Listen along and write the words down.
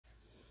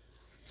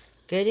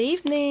Good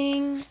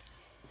evening.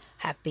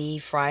 Happy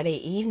Friday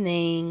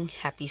evening.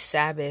 Happy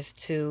Sabbath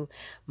to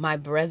my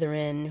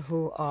brethren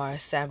who are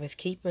Sabbath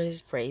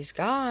keepers. Praise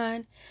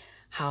God.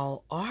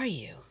 How are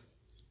you?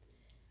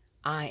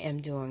 I am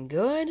doing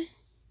good.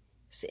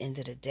 It's the end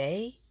of the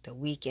day. The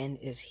weekend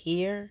is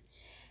here.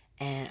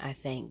 And I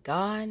thank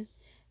God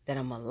that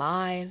I'm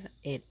alive.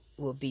 It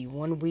will be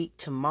 1 week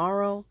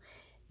tomorrow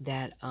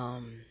that I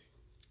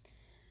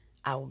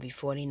will be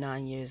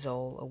 49 years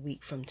old a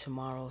week from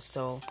tomorrow.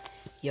 So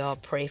y'all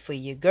pray for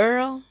your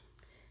girl.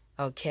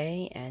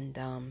 Okay, and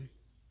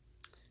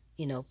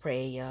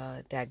pray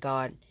that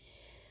God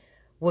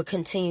will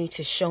continue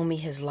to show me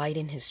his light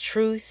and his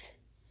truth,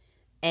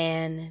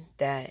 and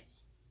that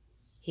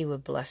he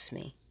would bless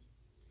me.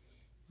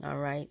 All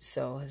right,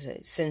 so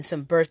send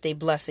some birthday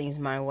blessings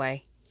my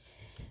way.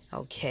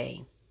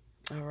 Okay,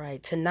 all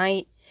right,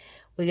 tonight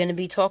we're going to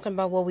be talking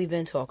about what we've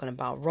been talking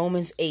about.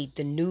 Romans 8,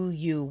 the new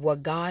you,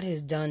 what God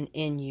has done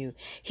in you.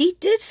 He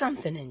did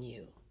something in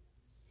you.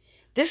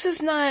 This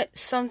is not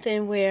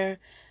something where,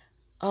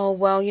 oh,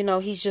 well,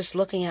 he's just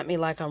looking at me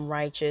like I'm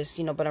righteous,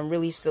 but I'm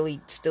really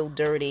still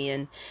dirty.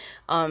 And,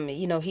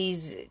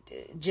 he's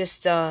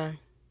just, I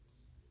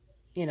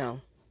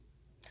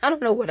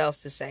don't know what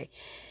else to say.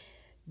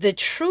 The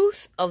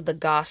truth of the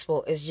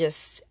gospel is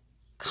just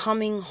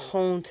coming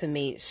home to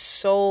me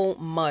so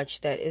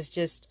much that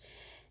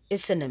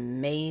it's an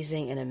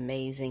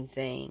amazing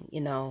thing,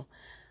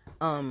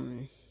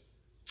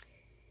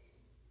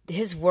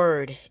 His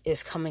word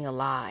is coming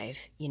alive,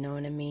 you know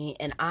what I mean?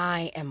 And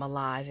I am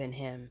alive in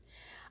him.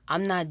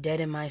 I'm not dead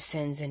in my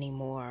sins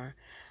anymore.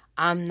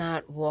 I'm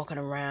not walking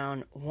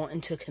around wanting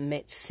to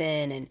commit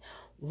sin and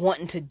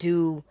wanting to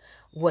do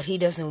what he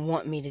doesn't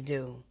want me to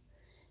do.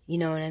 You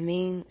know what I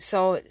mean?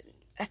 So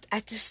I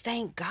just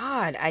thank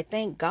God. I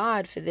thank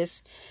God for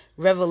this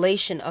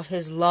revelation of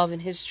his love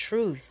and his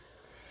truth.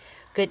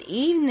 Good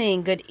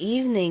evening, good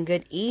evening,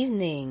 good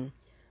evening.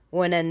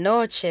 Buenas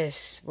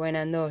noches,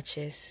 buenas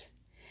noches.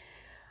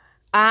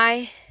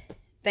 I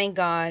thank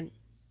God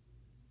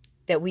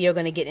that we are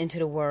going to get into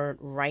the word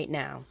right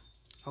now.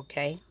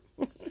 Okay?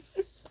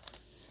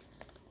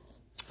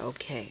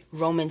 Okay.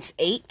 Romans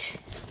 8,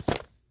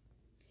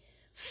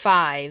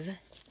 5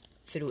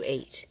 through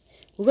 8.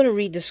 We're going to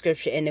read the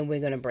scripture and then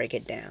we're going to break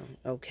it down.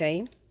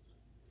 Okay?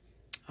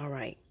 All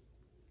right.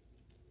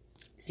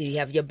 So you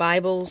have your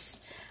Bibles.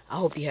 I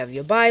hope you have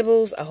your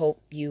Bibles. I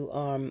hope you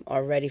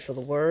are ready for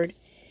the word.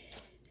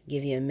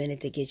 Give you a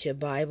minute to get your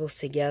Bibles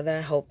together.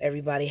 I hope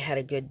everybody had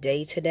a good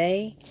day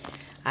today.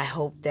 I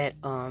hope that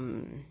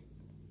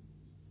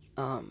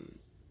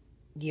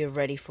you're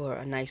ready for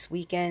a nice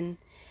weekend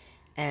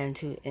and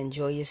to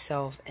enjoy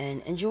yourself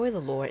and enjoy the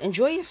Lord.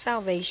 Enjoy your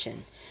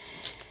salvation.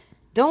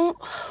 Don't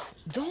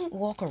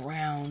walk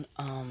around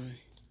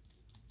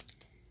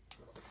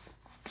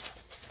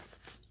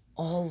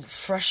all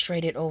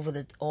frustrated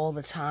over all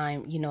the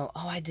time, oh,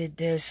 I did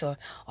this or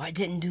I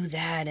didn't do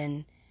that.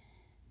 And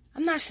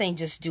I'm not saying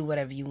just do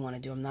whatever you want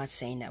to do. I'm not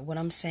saying that. What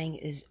I'm saying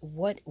is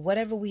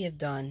whatever we have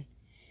done,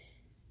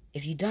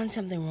 if you've done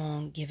something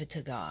wrong, give it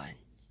to God.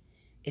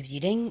 If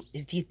you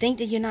think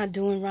that you're not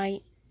doing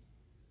right,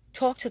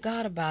 talk to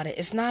God about it.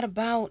 It's not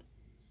about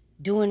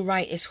doing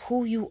right. It's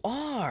who you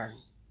are.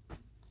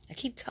 I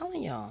keep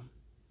telling y'all.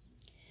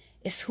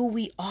 It's who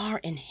we are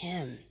in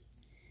him.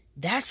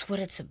 That's what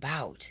it's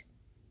about.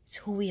 It's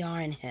who we are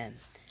in him.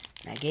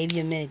 And I gave you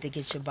a minute to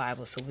get your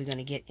Bible, so we're going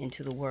to get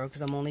into the word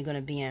because I'm only going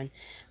to be in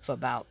for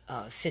about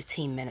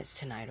 15 minutes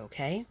tonight,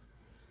 okay?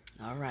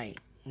 All right.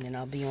 And then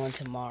I'll be on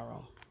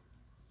tomorrow.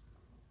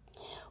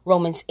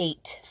 Romans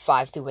 8,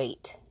 5 through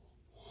 8.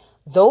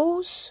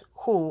 Those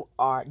who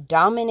are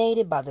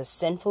dominated by the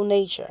sinful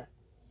nature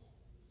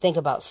think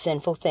about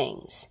sinful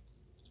things,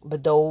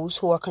 but those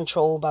who are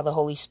controlled by the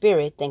Holy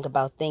Spirit think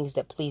about things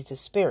that please the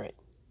Spirit.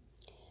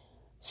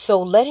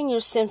 So letting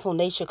your sinful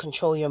nature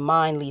control your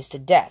mind leads to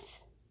death,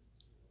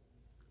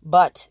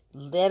 but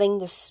letting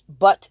the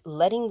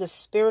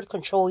Spirit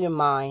control your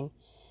mind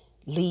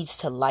leads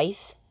to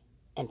life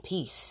and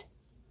peace.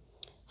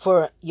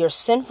 For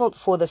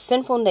the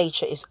sinful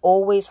nature is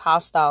always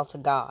hostile to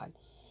God.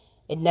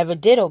 It never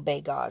did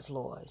obey God's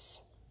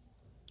laws,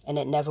 and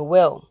it never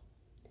will.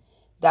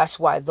 That's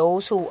why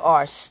those who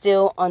are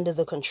still under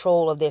the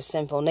control of their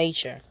sinful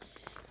nature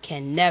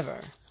can never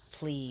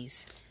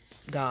please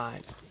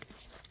God.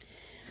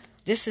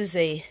 This is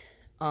a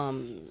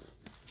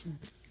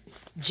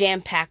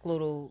jam-packed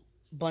little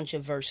bunch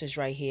of verses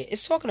right here.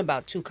 It's talking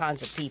about two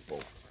kinds of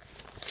people.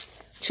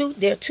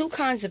 There are two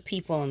kinds of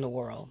people in the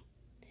world.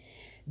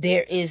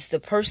 There is the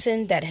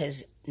person that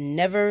has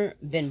never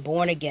been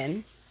born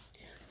again,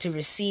 to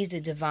receive the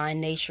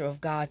divine nature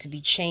of God, to be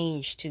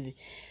changed, to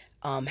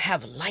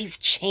have life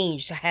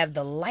changed, to have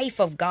the life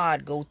of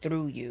God go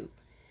through you,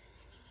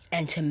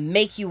 and to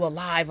make you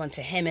alive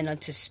unto him and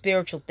unto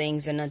spiritual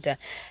things and unto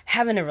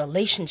having a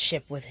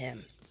relationship with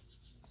him.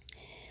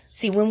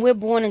 See, when we're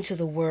born into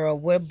the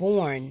world, we're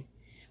born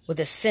with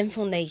a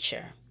sinful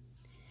nature,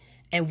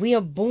 and we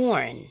are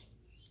born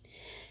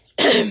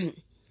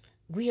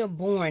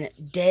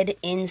dead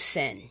in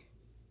sin.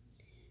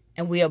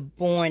 and we are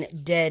born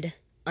dead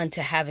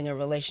unto having a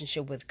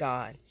relationship with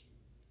God.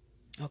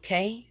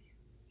 Okay?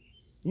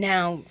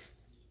 Now,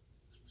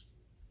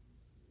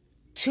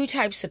 two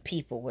types of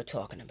people we're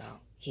talking about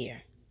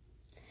here.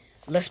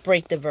 Let's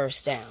break the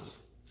verse down.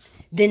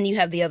 Then you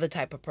have the other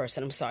type of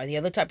person. The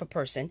other type of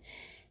person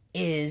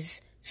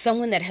is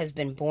someone that has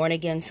been born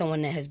again,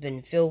 someone that has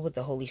been filled with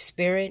the Holy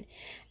Spirit,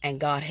 and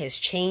God has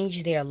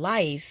changed their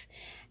life,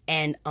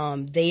 and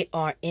they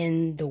are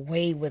in the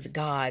way with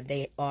God.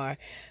 They are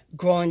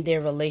growing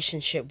their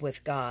relationship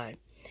with God,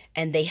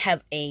 and they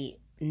have a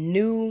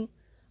new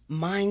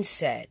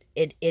mindset.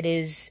 It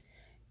is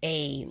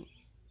a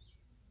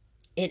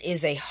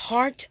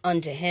heart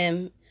unto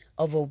Him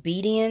of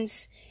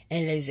obedience,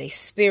 and it is a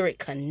spirit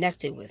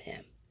connected with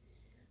Him.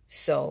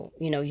 So,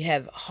 you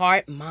have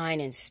heart,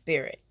 mind, and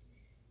spirit,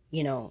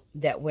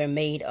 that we're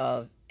made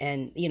of.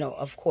 And,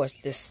 of course,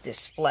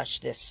 this flesh,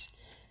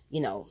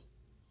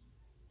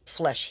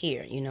 flesh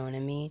here, you know what I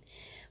mean?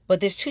 But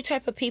there's two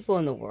type of people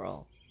in the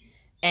world.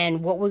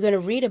 And what we're going to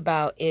read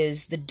about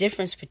is the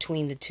difference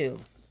between the two.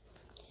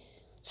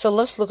 So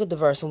let's look at the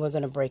verse and we're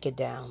going to break it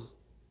down.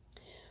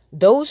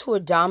 Those who are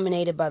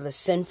dominated by the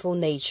sinful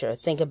nature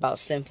think about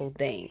sinful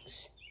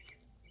things.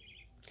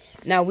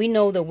 Now, we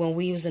know that when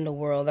we was in the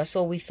world, that's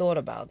all we thought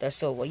about.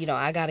 That's all,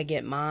 I got to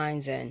get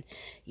mines, and,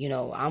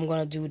 I'm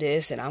going to do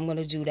this and I'm going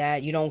to do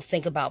that. You don't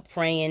think about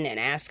praying and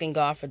asking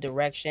God for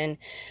direction.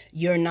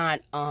 You're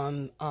not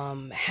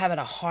having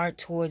a heart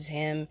towards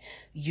Him.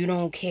 You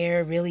don't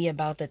care really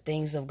about the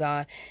things of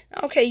God.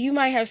 Okay, you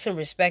might have some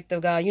respect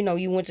of God.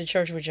 You went to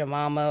church with your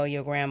mama or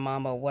your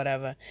grandmama or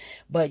whatever.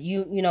 But,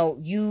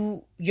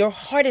 your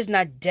heart is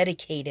not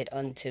dedicated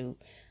unto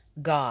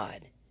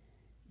God.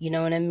 You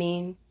know what I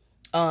mean?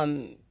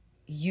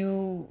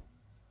 You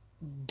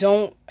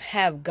don't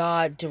have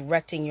God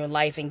directing your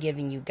life and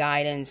giving you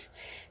guidance,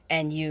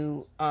 and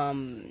you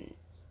don't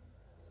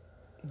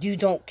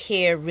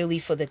care really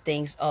for the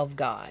things of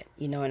God.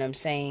 You know what I'm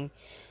saying?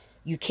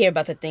 You care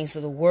about the things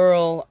of the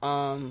world,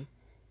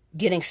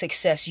 getting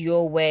success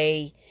your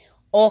way,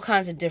 all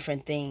kinds of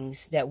different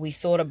things that we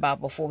thought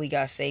about before we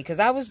got saved. Because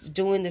I was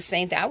doing the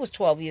same thing. I was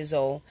 12 years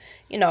old.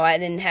 I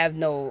didn't have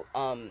no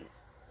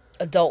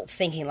adult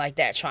thinking like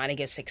that, trying to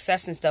get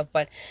success and stuff.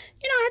 But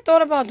I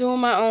thought about doing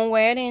my own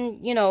way. I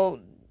didn't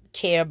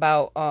care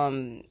about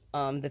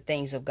the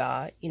things of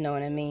God, you know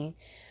what I mean,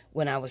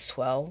 when I was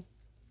 12.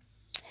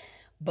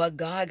 But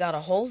God got a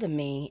hold of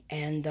me,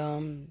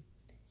 and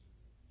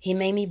He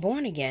made me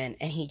born again,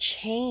 and He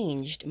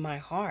changed my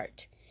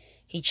heart.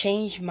 He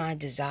changed my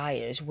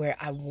desires, where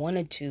I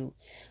wanted to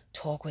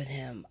talk with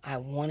Him. I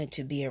wanted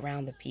to be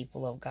around the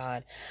people of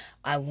God.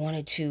 I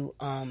wanted to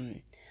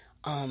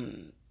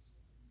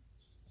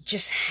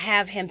just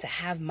have Him to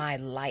have my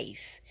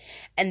life.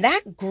 And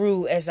that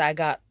grew as I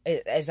got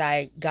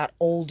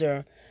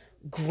older,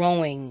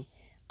 growing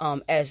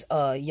as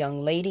a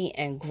young lady,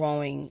 and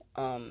growing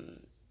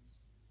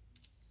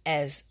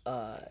as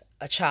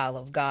a child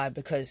of God,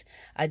 because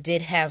I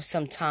did have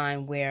some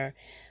time where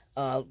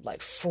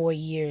like 4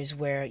 years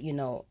where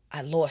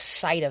I lost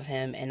sight of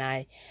Him, and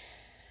I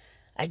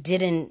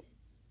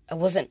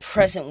wasn't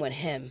present with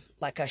Him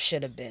like I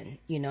should have been,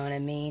 you know what I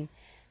mean?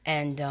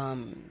 And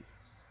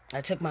I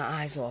took my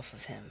eyes off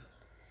of Him.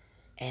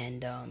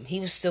 And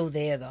He was still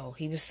there, though.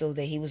 He was still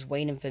there. He was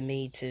waiting for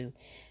me to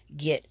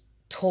get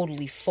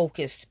totally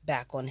focused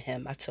back on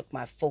Him. I took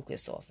my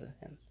focus off of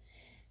Him.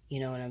 You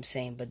know what I'm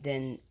saying? But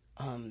then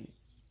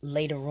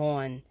later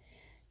on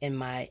in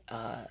my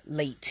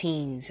late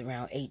teens,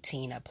 around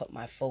 18, I put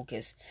my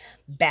focus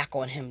back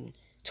on Him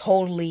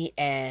totally.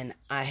 And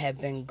I have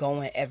been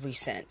going ever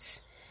since.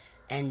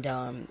 And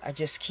I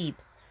just keep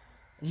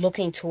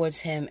looking towards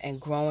Him and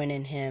growing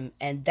in Him.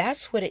 And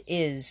that's what it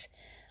is.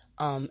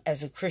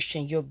 As a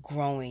Christian, you're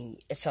growing.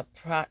 It's a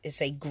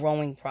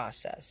growing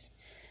process.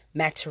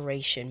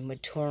 Maturation,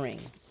 maturing.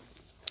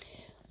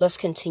 Let's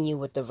continue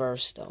with the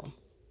verse, though.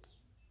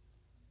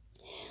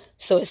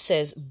 So it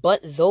says, but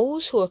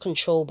those who are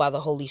controlled by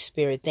the Holy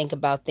Spirit think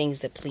about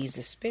things that please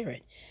the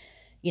Spirit.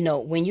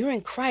 When you're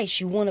in Christ,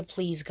 you want to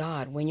please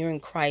God. When you're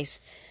in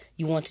Christ,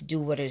 you want to do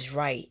what is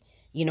right.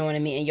 You know what I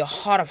mean? And your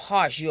heart of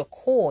hearts, your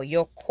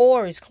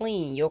core is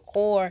clean. Your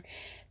core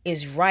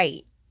is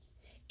right.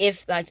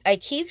 If, like I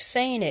keep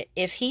saying it,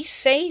 if He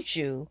saved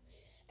you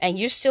and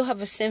you still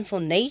have a sinful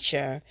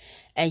nature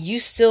and you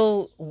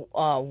still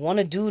want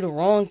to do the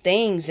wrong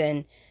things,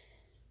 and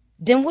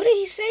then what did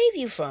He save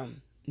you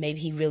from? Maybe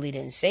He really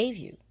didn't save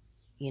you.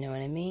 You know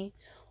what I mean?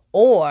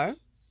 Or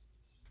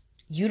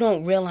you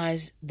don't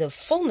realize the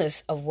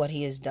fullness of what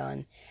He has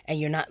done, and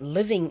you're not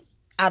living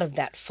out of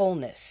that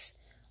fullness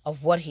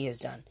of what He has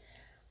done.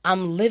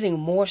 I'm living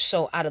more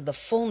so out of the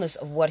fullness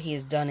of what He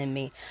has done in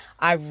me.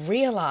 I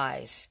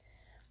realize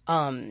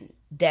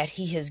that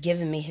He has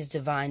given me His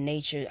divine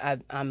nature.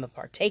 I'm a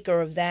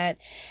partaker of that,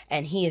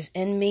 and He is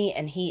in me,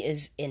 and He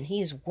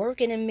is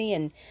working in me.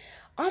 And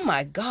oh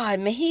my God,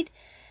 man,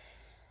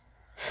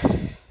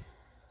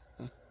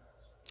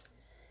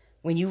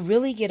 when you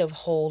really get a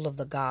hold of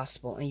the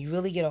gospel, and you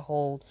really get a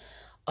hold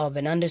of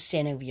an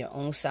understanding of your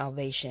own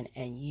salvation,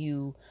 and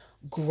you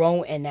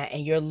grow in that,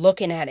 and you're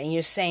looking at it and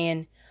you're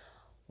saying,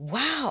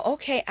 wow,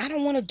 okay, I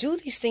don't want to do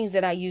these things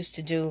that I used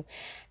to do.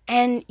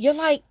 And you're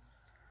like,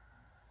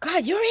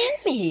 God, you're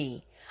in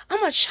me.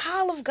 I'm a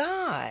child of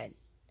God.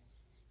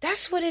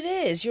 That's what it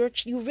is. You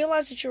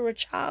realize that you're a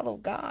child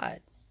of God.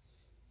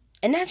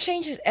 And that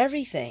changes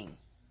everything.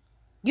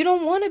 You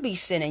don't want to be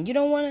sinning. You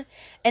don't want to.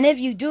 And if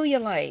you do, you're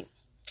like,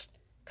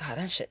 God,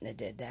 I shouldn't have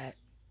did that.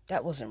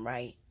 That wasn't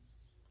right.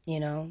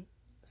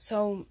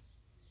 So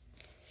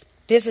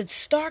there's a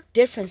stark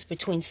difference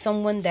between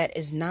someone that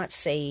is not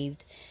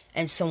saved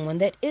and someone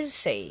that is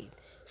saved.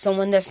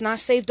 Someone that's not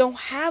saved don't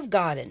have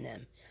God in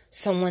them.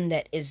 Someone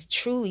that is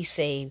truly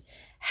saved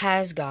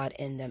has God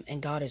in them,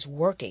 and God is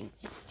working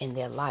in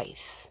their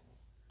life.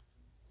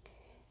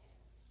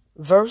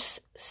 Verse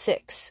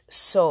 6.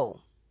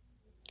 So,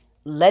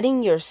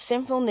 letting your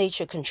sinful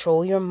nature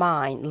control your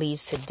mind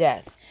leads to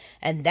death.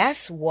 And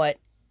that's what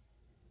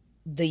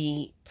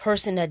the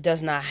person that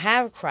does not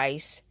have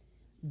Christ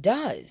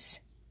does.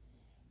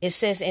 It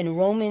says in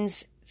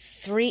Romans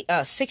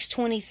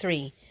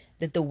 6:23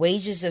 that the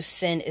wages of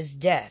sin is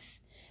death,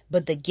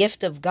 but the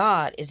gift of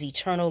God is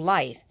eternal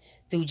life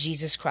through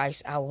Jesus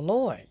Christ our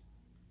Lord.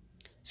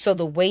 So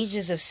the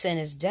wages of sin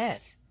is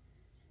death.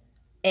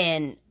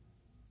 And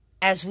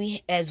as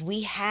we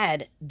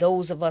had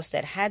those of us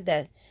that had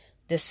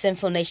the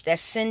sinful nature, that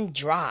sin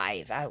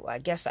drive, I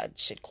guess I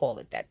should call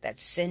it that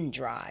sin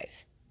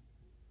drive,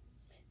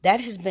 that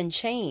has been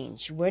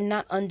changed. We're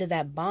not under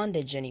that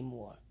bondage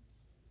anymore.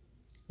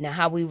 Now,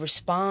 how we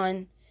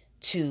respond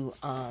to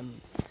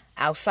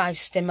outside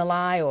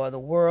stimuli or the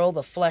world,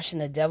 the flesh and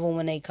the devil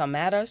when they come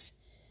at us,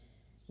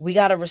 we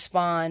got to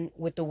respond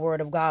with the word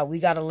of God. We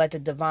got to let the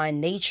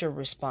divine nature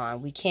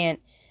respond. We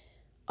can't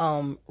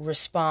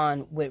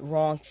respond with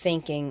wrong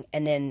thinking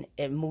and then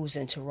it moves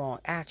into wrong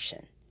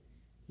action.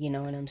 You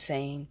know what I'm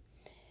saying?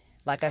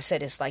 Like I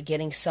said, it's like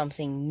getting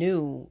something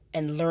new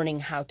and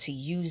learning how to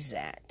use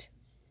that.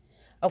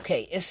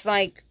 Okay, it's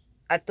like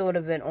I thought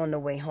of it on the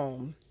way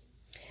home.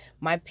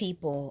 My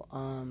people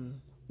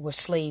were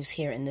slaves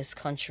here in this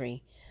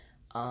country,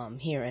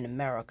 here in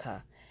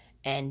America.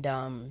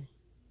 And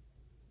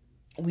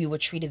we were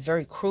treated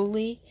very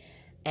cruelly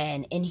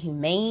and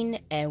inhumane,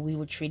 and we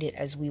were treated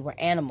as we were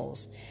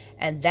animals.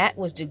 And that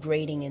was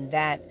degrading, and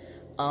that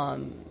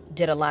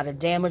did a lot of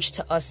damage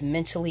to us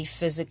mentally,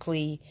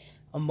 physically,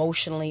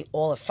 emotionally,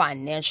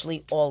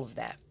 financially, all of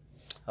that.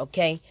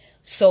 Okay?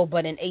 So,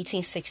 but in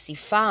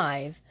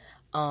 1865,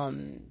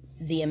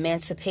 the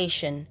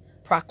Emancipation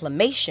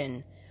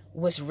Proclamation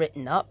was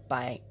written up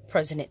by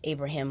President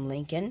Abraham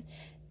Lincoln,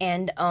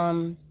 and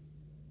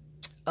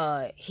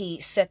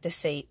he set the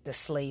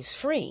slaves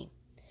free.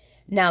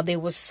 Now, there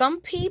was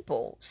some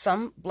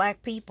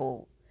black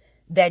people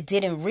that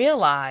didn't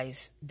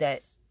realize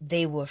that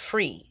they were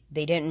free.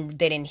 They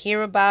didn't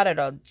hear about it,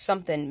 or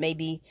something.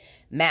 Maybe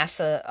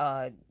massa,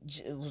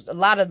 a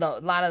lot of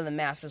the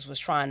masses was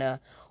trying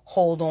to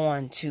hold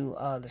on to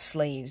the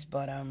slaves,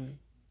 but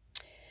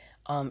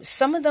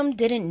some of them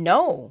didn't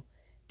know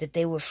that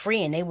they were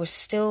free, and they were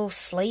still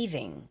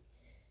slaving.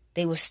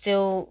 They were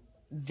still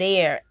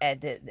there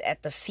at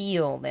the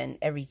field and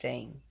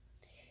everything,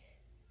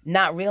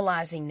 not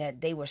realizing that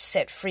they were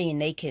set free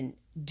and they can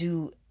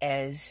do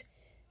as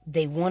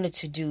they wanted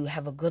to do,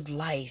 have a good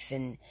life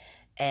and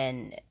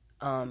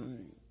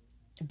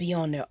be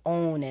on their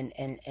own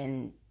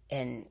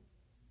and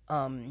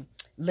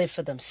live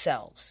for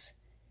themselves,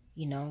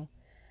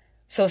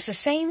 So it's the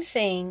same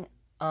thing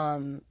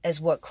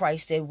as what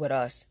Christ did with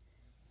us.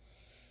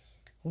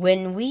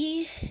 When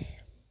we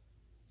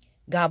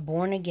got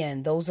born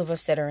again, those of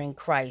us that are in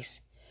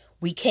Christ,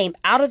 we came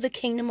out of the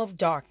kingdom of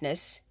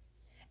darkness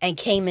and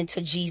came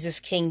into Jesus'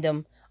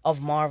 kingdom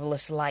of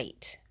marvelous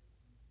light.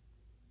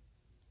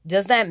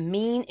 Does that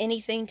mean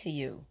anything to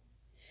you?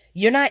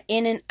 You're not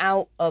in and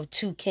out of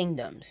two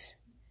kingdoms.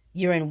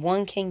 You're in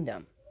one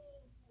kingdom.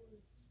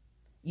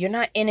 You're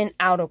not in and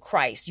out of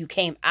Christ. You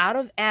came out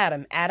of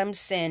Adam. Adam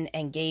sinned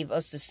and gave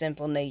us the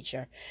sinful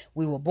nature.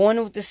 We were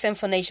born with the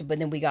sinful nature, but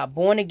then we got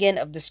born again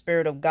of the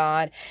Spirit of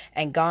God.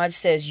 And God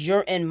says,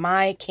 you're in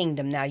my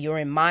kingdom now. You're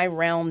in my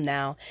realm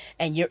now.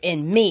 And you're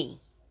in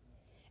me.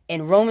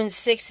 In Romans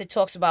 6, it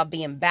talks about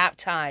being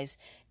baptized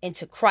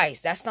into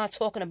Christ. That's not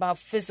talking about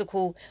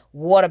physical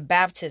water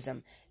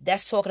baptism.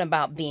 That's talking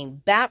about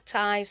being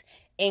baptized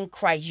in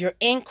Christ. You're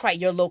in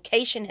Christ. Your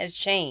location has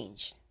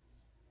changed.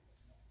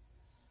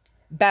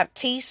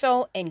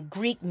 Baptizo in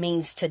Greek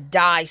means to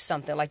dye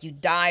something, like you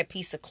dye a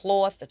piece of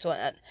cloth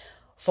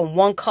from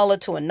one color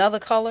to another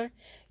color.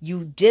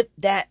 You dip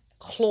that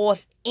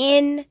cloth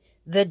in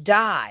the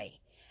dye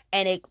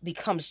and it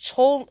becomes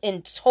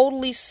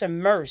totally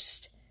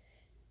submerged,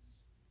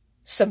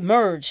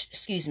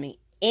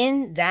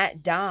 in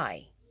that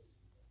dye.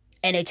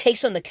 And it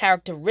takes on the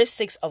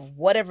characteristics of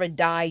whatever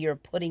dye you're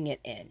putting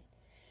it in.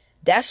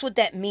 That's what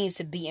that means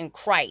to be in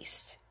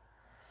Christ.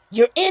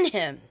 You're in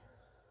him.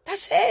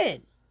 That's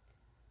it.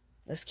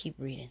 Let's keep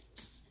reading.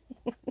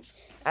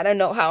 I don't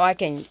know how I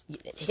can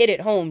hit it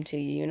home to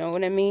you. You know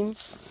what I mean?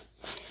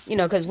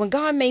 because when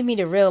God made me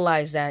to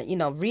realize that,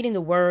 reading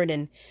the word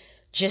and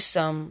just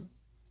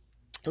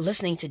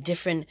listening to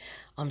different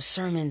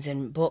sermons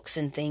and books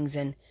and things,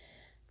 and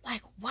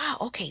like, wow,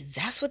 okay,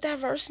 that's what that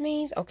verse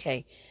means.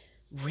 Okay,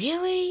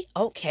 really?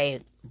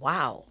 Okay,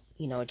 wow.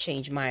 It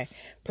changed my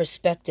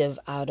perspective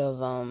out of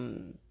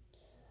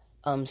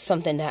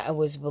something that I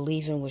was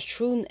believing was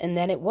true, and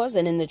that it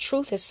wasn't, and the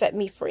truth has set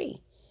me free.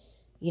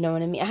 You know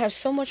what I mean? I have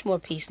so much more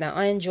peace now.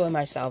 I enjoy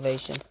my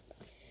salvation.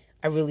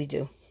 I really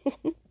do.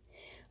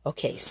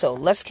 Okay, so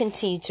let's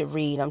continue to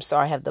read. I'm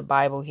sorry, I have the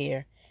Bible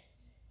here.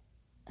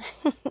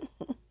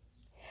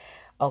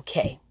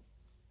 Okay,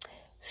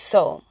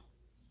 so,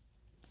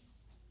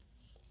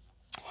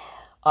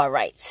 all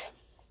right.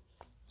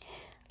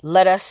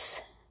 Let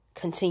us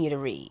continue to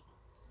read.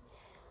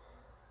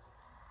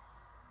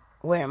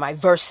 Where am I?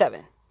 Verse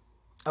 7.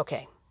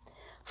 Okay.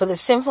 For the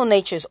sinful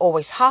nature is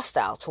always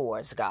hostile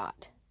towards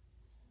God.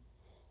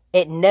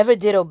 It never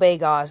did obey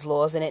God's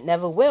laws, and it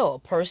never will. A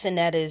person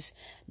that is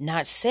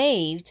not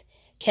saved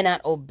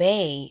cannot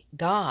obey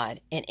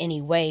God in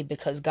any way,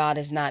 because God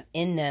is not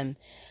in them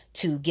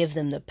to give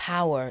them the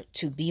power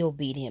to be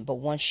obedient. But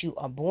once you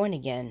are born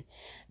again,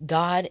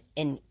 God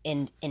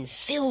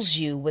infills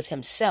you with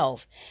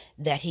himself,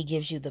 that he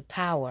gives you the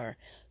power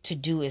to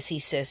do as he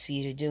says for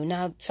you to do.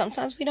 Now,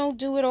 sometimes we don't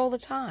do it all the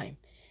time.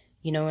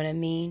 You know what I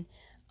mean?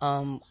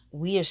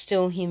 We are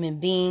still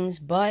human beings,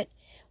 but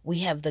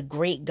we have the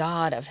great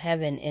God of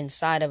heaven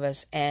inside of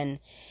us, and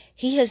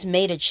he has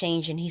made a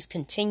change, and he's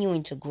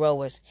continuing to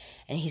grow us,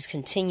 and he's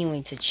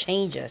continuing to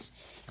change us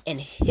in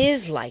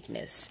his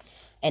likeness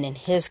and in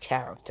his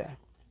character.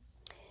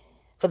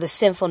 For the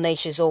sinful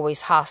nature is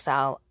always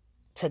hostile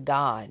to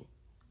God.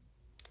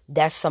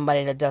 That's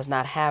somebody that does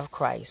not have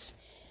Christ.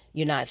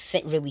 You're not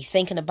really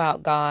thinking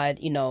about God.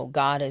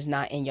 God is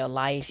not in your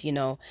life.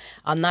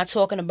 I'm not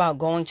talking about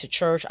going to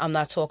church. I'm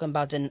not talking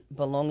about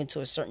belonging to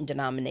a certain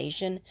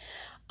denomination.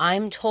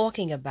 I'm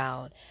talking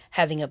about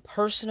having a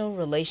personal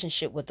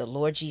relationship with the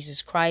Lord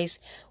Jesus Christ,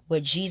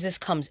 where Jesus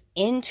comes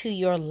into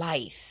your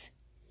life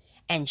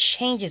and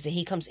changes it.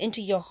 He comes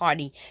into your heart.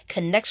 He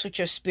connects with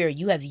your spirit.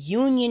 You have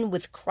union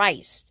with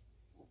Christ,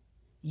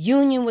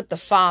 union with the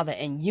Father,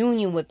 and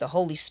union with the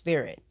Holy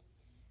Spirit.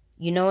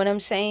 You know what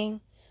I'm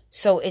saying?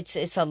 So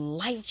it's a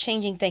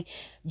life-changing thing.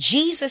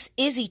 Jesus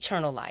is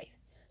eternal life.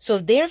 So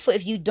therefore,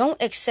 if you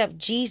don't accept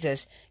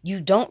Jesus,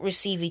 you don't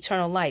receive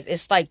eternal life.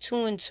 It's like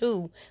 2 and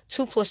 2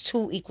 plus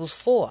 2 equals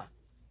 4.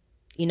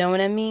 You know what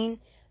I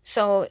mean?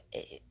 So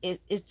it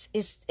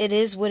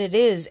is what it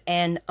is.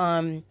 And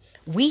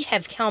we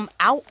have come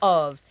out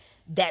of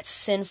that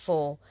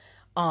sinful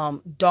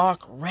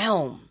dark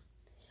realm.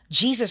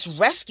 Jesus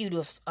rescued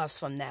us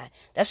from that.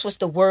 That's what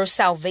the word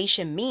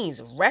salvation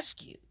means,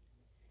 rescue.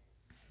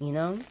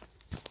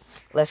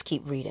 Let's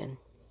keep reading.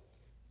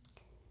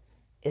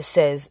 It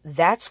says,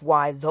 that's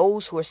why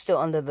those who are still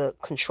under the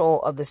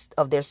control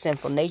of their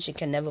sinful nature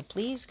can never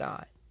please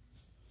God.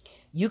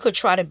 You could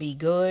try to be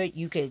good.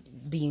 You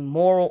could be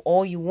moral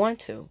all you want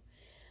to.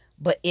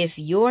 But if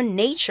your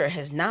nature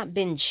has not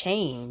been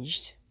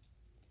changed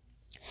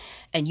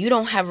and you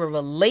don't have a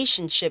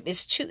relationship,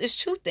 it's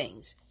two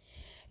things.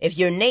 If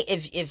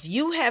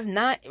you have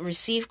not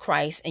received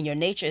Christ and your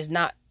nature has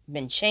not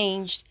been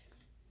changed,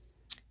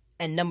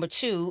 and number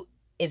 2,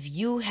 if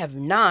you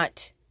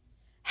don't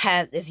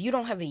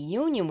have a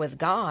union with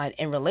God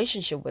and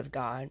relationship with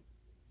God,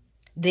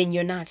 then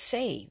you're not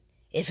saved.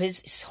 If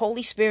his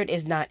Holy Spirit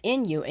is not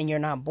in you and you're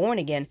not born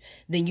again,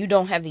 then you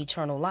don't have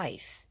eternal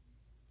life.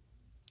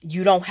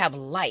 You don't have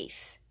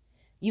life.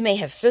 You may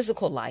have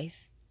physical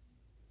life,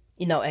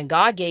 and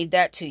God gave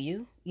that to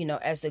you,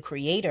 as the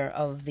creator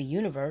of the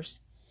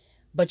universe,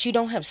 but you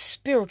don't have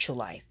spiritual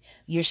life.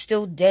 You're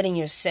still dead in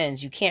your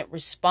sins. You can't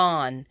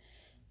respond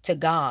to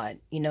God.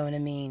 You know what I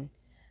mean?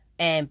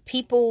 And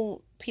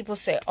people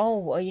say, oh,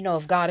 well,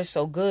 if God is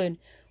so good,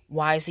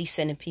 why is he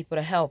sending people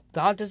to hell?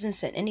 God doesn't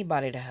send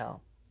anybody to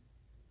hell.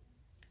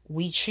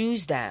 We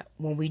choose that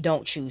when we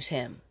don't choose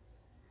him.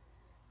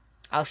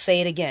 I'll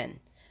say it again.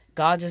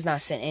 God does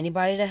not send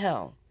anybody to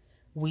hell.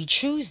 We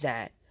choose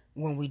that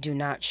when we do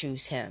not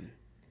choose him.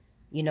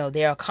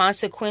 There are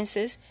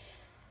consequences,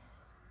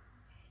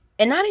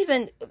 and not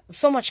even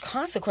so much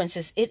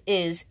consequences. It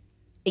is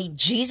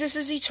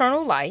Jesus'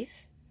 eternal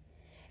life.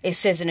 It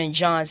says it in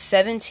John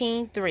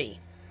 17:3.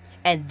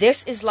 And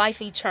this is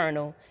life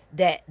eternal,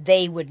 that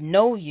they would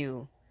know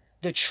you,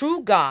 the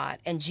true God,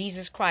 and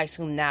Jesus Christ,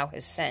 whom thou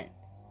hast sent.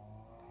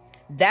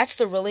 That's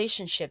the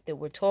relationship that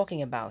we're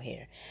talking about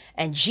here.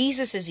 And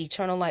Jesus is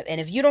eternal life.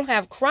 And if you don't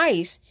have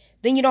Christ,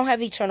 then you don't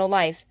have eternal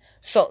life.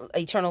 So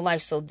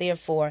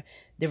therefore,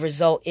 the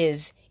result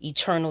is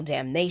eternal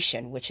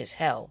damnation, which is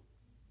hell.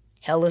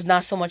 Hell is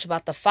not so much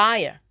about the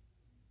fire.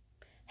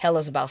 Hell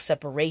is about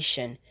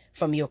separation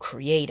from your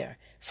creator,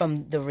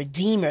 from the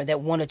Redeemer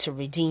that wanted to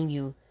redeem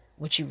you,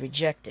 which you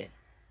rejected.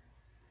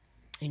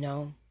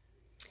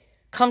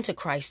 Come to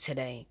Christ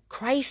today.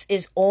 Christ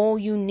is all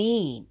you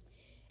need,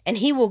 and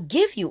he will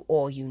give you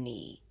all you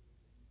need.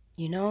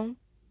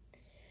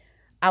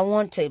 I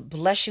want to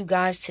bless you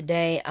guys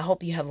today. I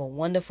hope you have a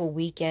wonderful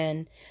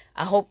weekend.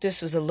 I hope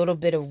this was a little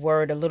bit of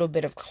word, a little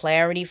bit of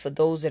clarity for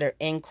those that are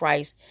in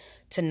Christ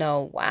to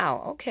know,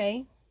 wow,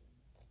 okay.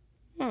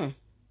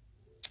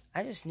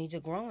 I just need to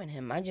grow in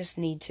him. I just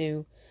need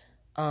to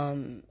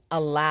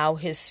allow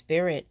his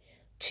spirit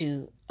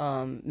to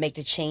make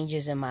the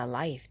changes in my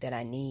life that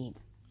I need.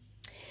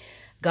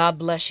 God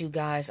bless you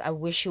guys. I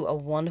wish you a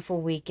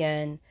wonderful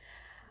weekend.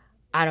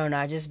 I don't know.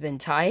 I just been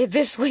tired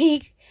this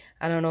week.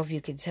 I don't know if you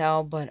could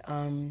tell, but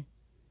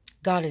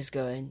God is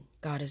good.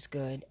 God is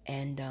good.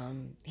 And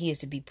he is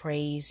to be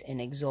praised and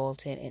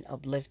exalted and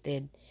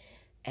uplifted.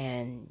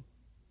 And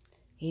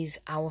he's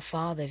our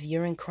Father. If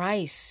you're in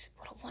Christ,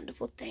 what a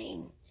wonderful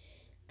thing.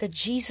 That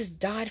Jesus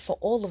died for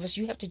all of us.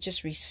 You have to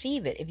just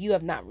receive it if you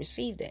have not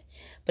received it.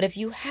 But if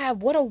you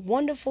have, what a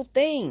wonderful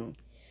thing.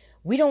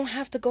 We don't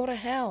have to go to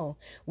hell.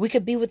 We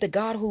could be with the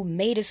God who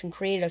made us and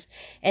created us.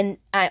 And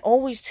I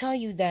always tell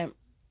you that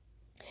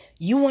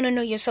you want to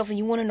know yourself and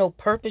you want to know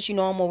purpose. You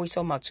know, I'm always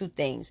talking about two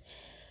things: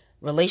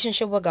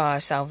 relationship with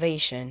God,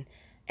 salvation,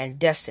 and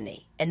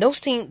destiny. And those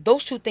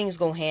two things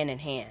go hand in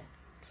hand.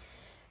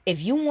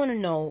 If you want to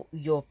know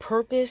your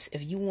purpose,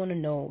 if you want to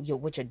know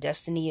what your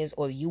destiny is,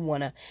 or you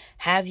want to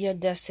have your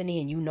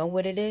destiny and you know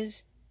what it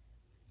is,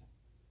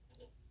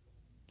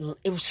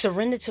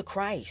 surrender to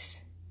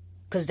Christ,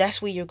 because that's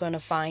where you're going to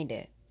find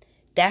it.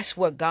 That's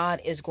what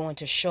God is going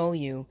to show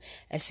you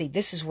and say,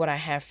 this is what I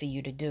have for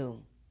you to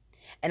do.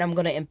 And I'm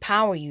going to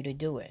empower you to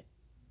do it.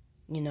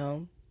 You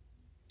know,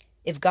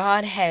 if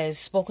God has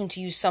spoken to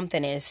you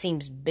something and it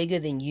seems bigger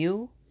than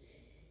you,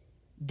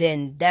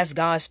 then that's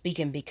God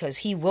speaking, because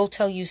he will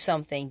tell you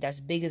something that's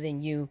bigger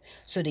than you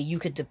so that you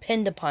could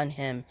depend upon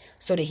him,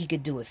 so that he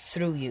could do it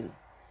through you.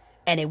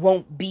 And it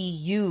won't be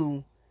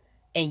you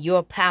and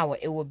your power.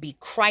 It will be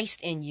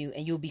Christ in you,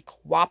 and you'll be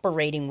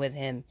cooperating with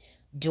him,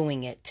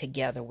 doing it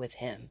together with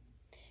him.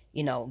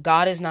 You know,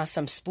 God is not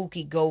some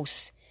spooky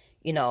ghost,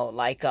 you know,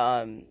 like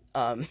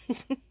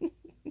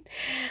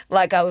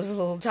like I was a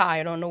little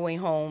tired on the way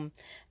home,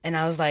 and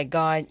I was like,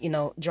 God, you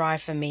know,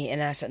 drive for me.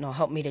 And I said, no,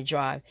 help me to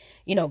drive.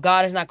 You know,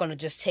 God is not going to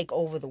just take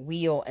over the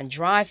wheel and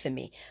drive for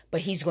me,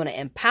 but he's going to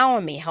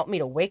empower me, help me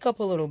to wake up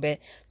a little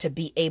bit to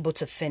be able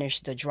to finish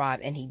the drive.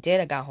 And he did.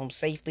 I got home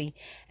safely,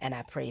 and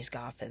I praise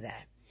God for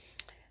that.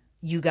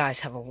 You guys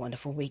have a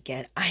wonderful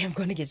weekend. I am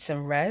going to get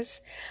some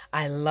rest.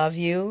 I love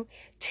you.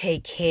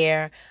 Take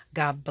care.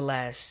 God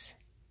bless.